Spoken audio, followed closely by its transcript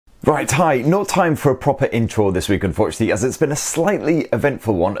Right, hi, no time for a proper intro this week unfortunately, as it's been a slightly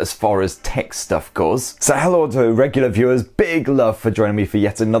eventful one as far as tech stuff goes. So hello to regular viewers, big love for joining me for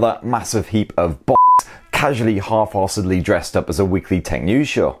yet another massive heap of casually half-assedly dressed up as a weekly tech news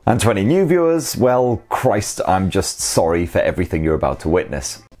show. And to any new viewers, well, Christ, I'm just sorry for everything you're about to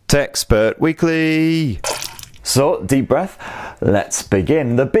witness. Tech Spurt Weekly! So, deep breath, let's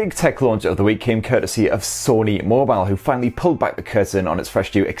begin. The big tech launch of the week came courtesy of Sony Mobile, who finally pulled back the curtain on its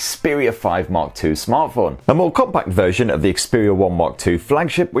fresh new Xperia 5 Mark II smartphone. A more compact version of the Xperia 1 Mark II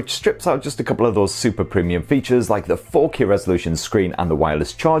flagship, which strips out just a couple of those super premium features like the 4K resolution screen and the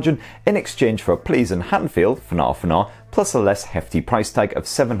wireless charging, in exchange for a pleasing hand feel, for now, plus a less hefty price tag of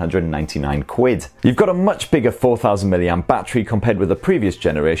 799 quid. You've got a much bigger 4000 mAh battery compared with the previous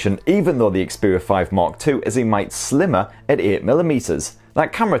generation, even though the Xperia 5 Mark II is a mite slimmer at 8mm.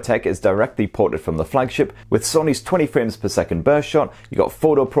 That camera tech is directly ported from the flagship, with Sony's 20 frames per second burst shot. You got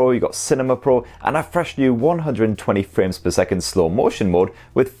Photo Pro, you got Cinema Pro, and a fresh new 120 frames per second slow motion mode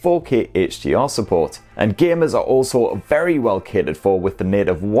with 4K HDR support. And gamers are also very well catered for with the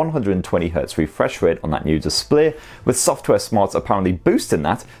native 120Hz refresh rate on that new display, with software smarts apparently boosting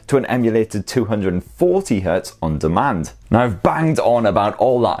that to an emulated 240Hz on demand. Now, I've banged on about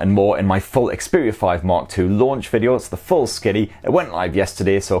all that and more in my full Xperia 5 Mark II launch video. It's the full skiddy. It went live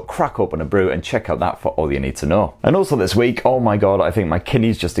yesterday, so crack open a brew and check out that for all you need to know. And also this week, oh my god, I think my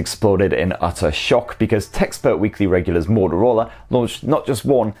kidneys just exploded in utter shock because TechSpurt Weekly regulars Motorola launched not just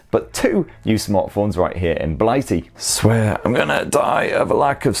one, but two new smartphones right here in Blighty. Swear I'm gonna die of a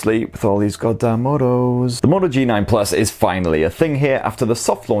lack of sleep with all these goddamn motos. The Moto G9 Plus is finally a thing here after the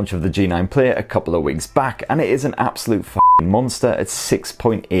soft launch of the G9 Player a couple of weeks back, and it is an absolute monster at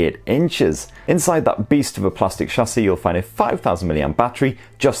 6.8 inches. Inside that beast of a plastic chassis, you'll find a 5000 mAh battery,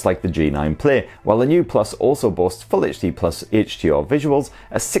 just like the G9 Play, while the new Plus also boasts Full HD Plus HDR visuals,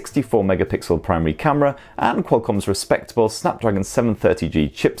 a 64 megapixel primary camera, and Qualcomm's respectable Snapdragon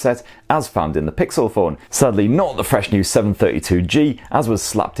 730G chipset, as found in the Pixel phone. Sadly, not the fresh new 732G, as was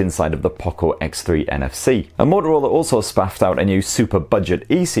slapped inside of the Poco X3 NFC. And Motorola also spaffed out a new super budget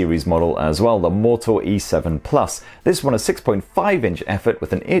E-series model as well, the Moto E7 Plus. This one a 6.5 inch effort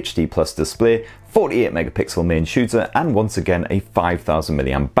with an HD Plus display, 48 megapixel main shooter, and once again a 5000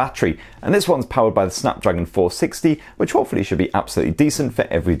 mAh battery. And this one's powered by the Snapdragon 460, which hopefully should be absolutely decent for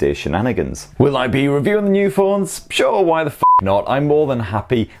everyday shenanigans. Will I be reviewing the new phones? Sure, why the f not? I'm more than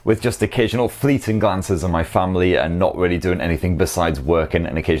happy with just occasional fleeting glances at my family and not really doing anything besides working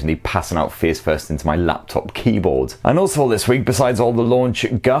and occasionally passing out face first into my laptop keyboard. And also this week, besides all the launch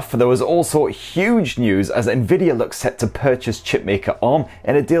guff, there was also huge news as Nvidia looks set to purchase chipmaker ARM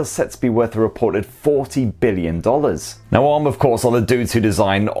in a deal set to be worth a reported $40 billion. Now ARM of course are the dudes who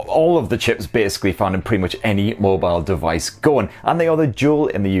design all of the chips basically found in pretty much any mobile device going, and they are the jewel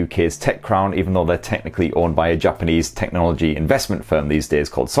in the UK's tech crown, even though they're technically owned by a Japanese technology investment firm these days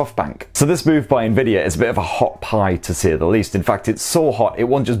called SoftBank. So this move by Nvidia is a bit of a hot pie to say the least. In fact, it's so hot it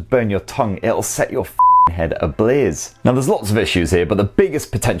won't just burn your tongue, it'll set your head ablaze. Now there's lots of issues here, but the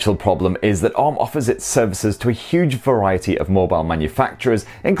biggest potential problem is that ARM offers its services to a huge variety of mobile manufacturers,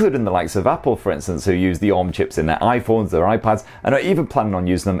 including the likes of Apple, for instance, who use the ARM chips in their iPhones, their iPads, and are even planning on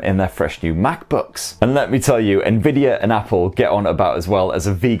using them in their fresh new MacBooks. And let me tell you, Nvidia and Apple get on about as well as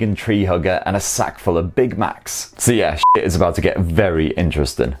a vegan tree hugger and a sack full of Big Macs. So yeah, shit is about to get very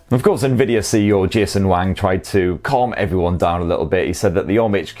interesting. Of course, Nvidia CEO Jason Wang tried to calm everyone down a little bit. He said that the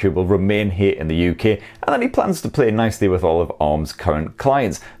ARM HQ will remain here in the UK, and then he plans to play nicely with all of ARM's current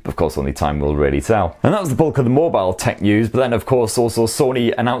clients, but of course only time will really tell. And that was the bulk of the mobile tech news, but then of course also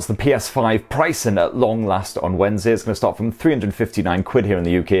Sony announced the PS5 pricing at long last on Wednesday. It's going to start from 359 quid here in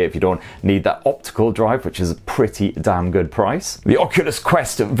the UK if you don't need that optical drive, which is a pretty damn good price. The Oculus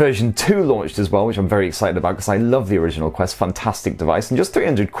Quest version 2 launched as well, which I'm very excited about because I love the original Quest, fantastic device, and just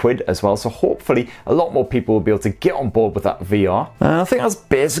 300 quid as well, so hopefully a lot more people will be able to get on board with that VR. I think that's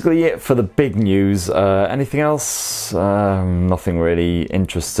basically it for the big news. Anything else? Nothing really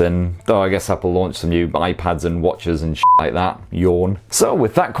interesting. Though I guess Apple launched some new iPads and watches and shit like that. Yawn. So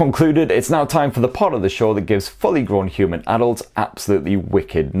with that concluded, it's now time for the part of the show that gives fully grown human adults absolutely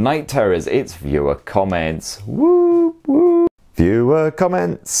wicked night terrors. It's viewer comments. Woo woo. Viewer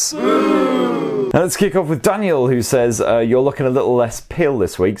comments. Now let's kick off with Daniel, who says, you're looking a little less pale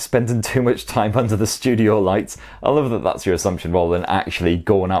this week, spending too much time under the studio lights. I love that that's your assumption rather than actually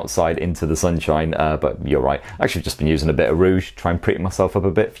going outside into the sunshine, but you're right. Actually, I've just been using a bit of rouge, try and pretty myself up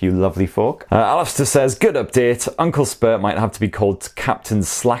a bit for you lovely folk. Alistair says, good update. Uncle Spurt might have to be called Captain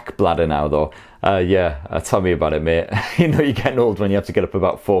Slackbladder now though. Tell me about it, mate. You know you're getting old when you have to get up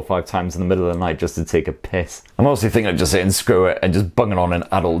about 4 or 5 times in the middle of the night just to take a piss. I'm also thinking of just saying screw it and just bunging on an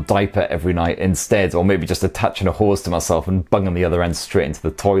adult diaper every night instead, or maybe just attaching a hose to myself and bunging the other end straight into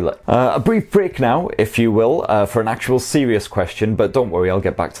the toilet. A brief break now, if you will, for an actual serious question, but don't worry, I'll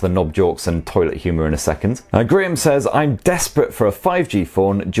get back to the knob jokes and toilet humour in a second. Graham says, I'm desperate for a 5G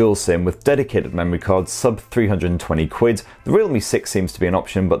phone, dual SIM with dedicated memory cards, sub 320 quid. The Realme 6 seems to be an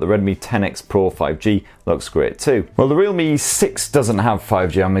option, but the Redmi 10X Pro 5G looks great too. Well, the Realme 6 doesn't have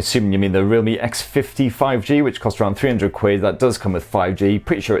 5G. I'm assuming you mean the Realme X50 5G, which costs around 300 quid. That does come with 5G.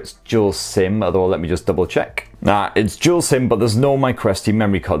 Pretty sure it's dual SIM, although let me just double check. Nah, it's dual SIM, but there's no microSD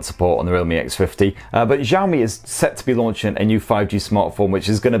memory card support on the Realme X50. But Xiaomi is set to be launching a new 5G smartphone, which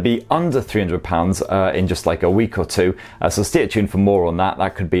is going to be under £300 in just like a week or two. So stay tuned for more on that.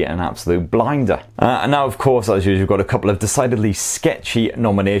 That could be an absolute blinder. And now, of course, as usual, we've got a couple of decidedly sketchy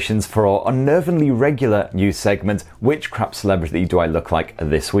nominations for our unnervingly regular news segment, Which Crap Celebrity Do I Look Like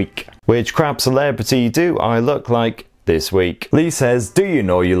This Week? Which crap celebrity do I look like this week? Lee says, do you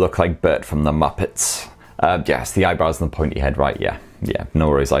know you look like Bert from the Muppets? Yes, the eyebrows and the pointy head, right? Yeah, no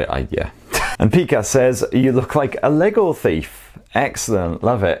worries, yeah. And Pika says, you look like a Lego thief. Excellent,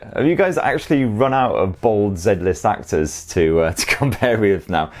 love it. Have you guys actually run out of bold Z-list actors to compare with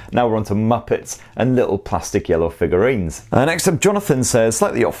now? Now we're on to Muppets and little plastic yellow figurines. Next up, Jonathan says,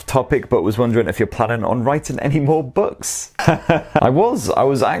 slightly off topic, but was wondering if you're planning on writing any more books. I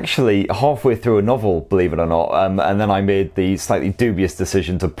was actually halfway through a novel, believe it or not, and then I made the slightly dubious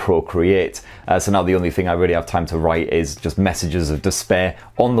decision to procreate. So now the only thing I really have time to write is just messages of despair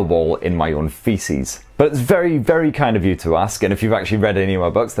on the wall in my own feces. But it's very, very kind of you to ask, and if you've actually read any of my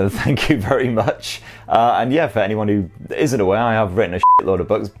books, then thank you very much. And yeah, for anyone who isn't aware, I have written a shitload of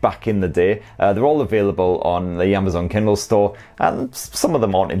books back in the day. They're all available on the Amazon Kindle store, and some of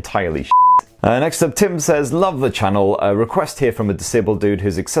them aren't entirely shit. Next up, Tim says, love the channel. A request here from a disabled dude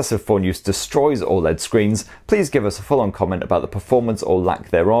whose excessive phone use destroys OLED screens. Please give us a full-on comment about the performance or lack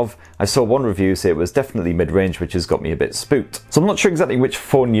thereof. I saw one review say it was definitely mid-range, which has got me a bit spooked. So I'm not sure exactly which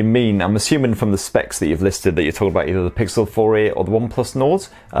phone you mean. I'm assuming from the specs that you've listed that you're talking about either the Pixel 4a or the OnePlus Nord.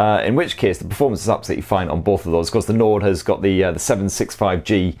 In which case, the performance is absolutely fine on both of those. Of course, the Nord has got the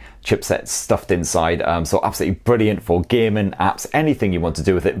 765G chipset stuffed inside, so absolutely brilliant for gaming, apps, anything you want to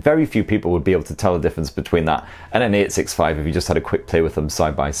do with it. Very few people would be able to tell the difference between that and an 865 if you just had a quick play with them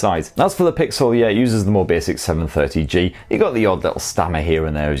side by side. As for the Pixel, yeah, it uses the more basic 730G. You got the odd little stammer here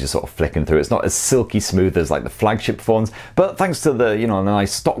and there as you're sort of flicking through. It's not as silky smooth as like the flagship phones, but thanks to the, the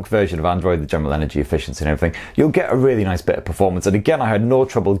nice stock version of Android, the general energy efficiency and everything, you'll get a really nice bit of performance. And again, I had no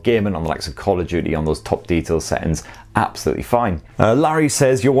trouble gaming on the likes of Call of Duty on those top detail settings. Absolutely fine. Larry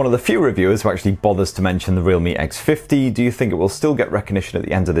says, you're one of the few reviewers who actually bothers to mention the Realme X50. Do you think it will still get recognition at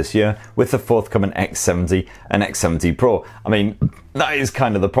the end of this year with the forthcoming X70 and X70 Pro? I mean, that is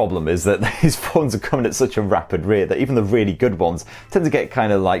kind of the problem, is that these phones are coming at such a rapid rate that even the really good ones tend to get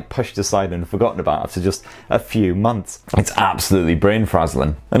kind of like pushed aside and forgotten about after just a few months. It's absolutely brain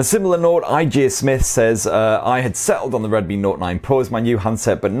frazzling. On a similar note, IJ Smith says, I had settled on the Redmi Note 9 Pro as my new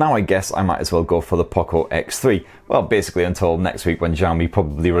handset, but now I guess I might as well go for the Poco X3. Well, basically until next week when Xiaomi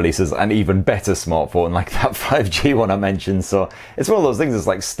probably releases an even better smartphone like that 5G one I mentioned. So it's one of those things that's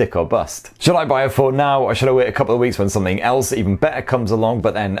like stick or bust. Should I buy a phone now, or should I wait a couple of weeks when something else even better comes along,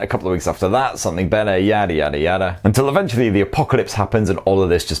 but then a couple of weeks after that something better, yada yada yada, until eventually the apocalypse happens and all of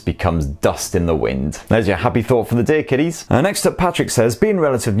this just becomes dust in the wind. There's your happy thought for the day, kiddies. Next up, Patrick says, being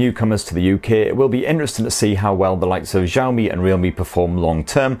relative newcomers to the UK, it will be interesting to see how well the likes of Xiaomi and Realme perform long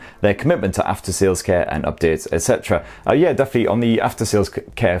term, their commitment to after sales care and updates, etc. Yeah, definitely on the after sales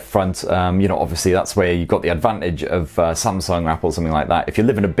care front, obviously that's where you've got the advantage of Samsung or Apple, something like that. If you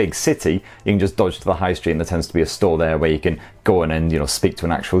live in a big city, you can just dodge to the high street and there tends to be a store there where you can go in and speak to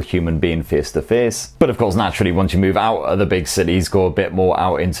an actual human being face to face. But of course, naturally, once you move out of the big cities, go a bit more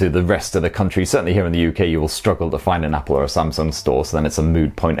out into the rest of the country, certainly here in the UK, you will struggle to find an Apple or a Samsung store, so then it's a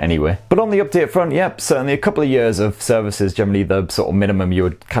moot point anyway. But on the update front, yep, certainly a couple of years of service is generally the sort of minimum you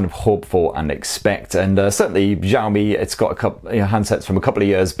would kind of hope for and expect. And certainly Xiaomi, it's got a couple handsets from a couple of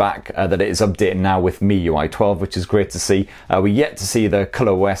years back that it is updating now with MIUI 12, which is great to see. We're yet to see the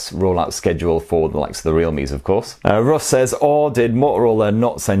ColorOS rollout schedule for the likes of the Realmes, of course. Russ says, or did Motorola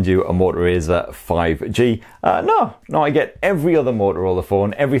not send you a Moto Razr 5G? No, I get every other Motorola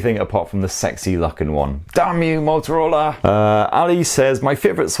phone, everything apart from the sexy looking one. Damn you, Motorola! Ali says, my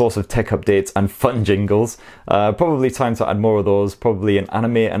favourite source of tech updates and fun jingles. Probably time to add more of those, probably an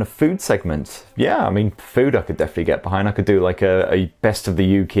anime and a food segment. Yeah, I mean, food I could definitely get behind. I could do like a best of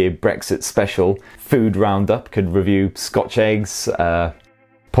the UK Brexit special food roundup, could review Scotch eggs,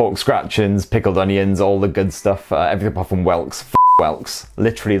 pork scratchings, pickled onions, all the good stuff, everything apart from whelks. Whelks.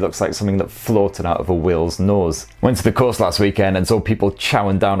 Literally looks like something that floated out of a whale's nose. Went to the coast last weekend and saw people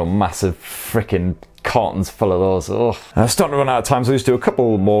chowing down on massive frickin' cartons full of those. Ugh. Starting to run out of time, so I'll just do a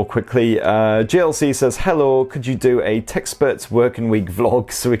couple more quickly. JLC says, hello, could you do a Tech Spurt's working week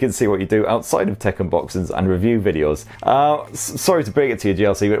vlog so we can see what you do outside of tech unboxings and review videos? Sorry to break it to you,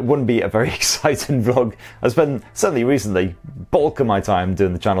 JLC, but it wouldn't be a very exciting vlog. I spend, certainly recently, bulk of my time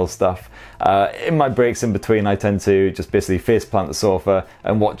doing the channel stuff. In my breaks in between, I tend to just basically faceplant the sofa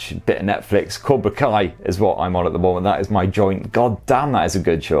and watch a bit of Netflix. Cobra Kai is what I'm on at the moment. That is my joint. God damn, that is a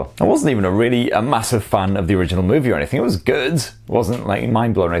good show. I wasn't even a massive fan of the original movie or anything. It was good. It wasn't like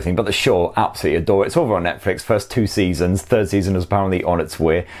mind-blowing or anything, but the show, absolutely adore it. It's over on Netflix, first 2 seasons. Third season is apparently on its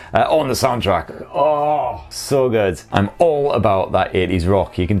way. On the soundtrack, oh, so good. I'm all about that 80s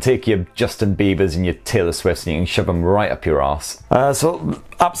rock. You can take your Justin Biebers and your Taylor Swifts and you can shove them right up your arse. So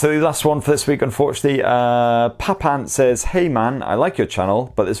absolutely last one for this week, unfortunately. Papant says, hey man, I like your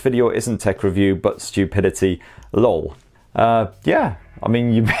channel, but this video isn't tech review, but stupidity. Lol. Yeah, I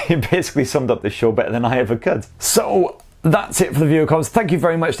mean, you basically summed up this show better than I ever could. So that's it for the viewer comments. Thank you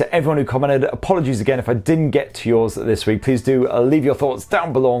very much to everyone who commented. Apologies again if I didn't get to yours this week. Please do leave your thoughts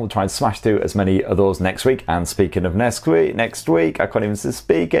down below and we'll try and smash through as many of those next week. And speaking of next week, I can't even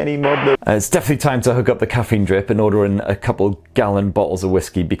speak anymore. It's definitely time to hook up the caffeine drip and order in a couple gallon bottles of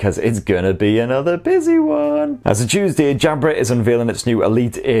whiskey because it's gonna be another busy one. As of Tuesday, Jabra is unveiling its new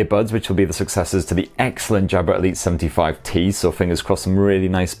Elite earbuds, which will be the successors to the excellent Jabra Elite 75T. So fingers crossed, some really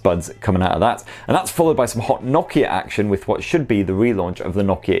nice buds coming out of that. And that's followed by some hot Nokia action with what should be the relaunch of the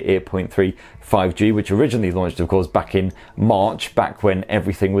Nokia 8.3 5G, which originally launched, of course, back in March, back when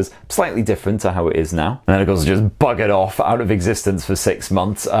everything was slightly different to how it is now. And then, of course, it just buggered off out of existence for 6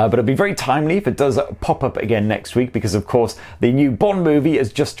 months. But it'll be very timely if it does pop up again next week, because, of course, the new Bond movie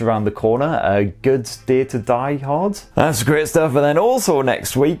is just around the corner. A good day to die hard. That's great stuff. And then also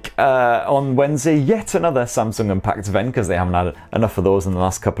next week, on Wednesday, yet another Samsung Unpacked event, because they haven't had enough of those in the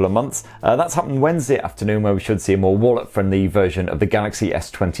last couple of months. That's happening Wednesday afternoon, where we should see a more wallet-friendly version of the Galaxy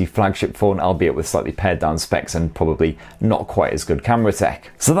S20 flagship phone, albeit with slightly pared down specs and probably not quite as good camera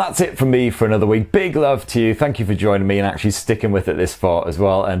tech. So that's it from me for another week. Big love to you. Thank you for joining me and actually sticking with it this far as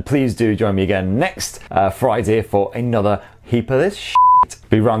well. And please do join me again next Friday for another heap of this shit.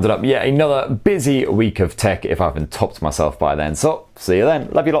 Be rounded up yet another busy week of tech if I haven't topped myself by then. So see you then.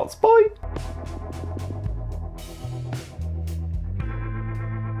 Love you lots. Bye.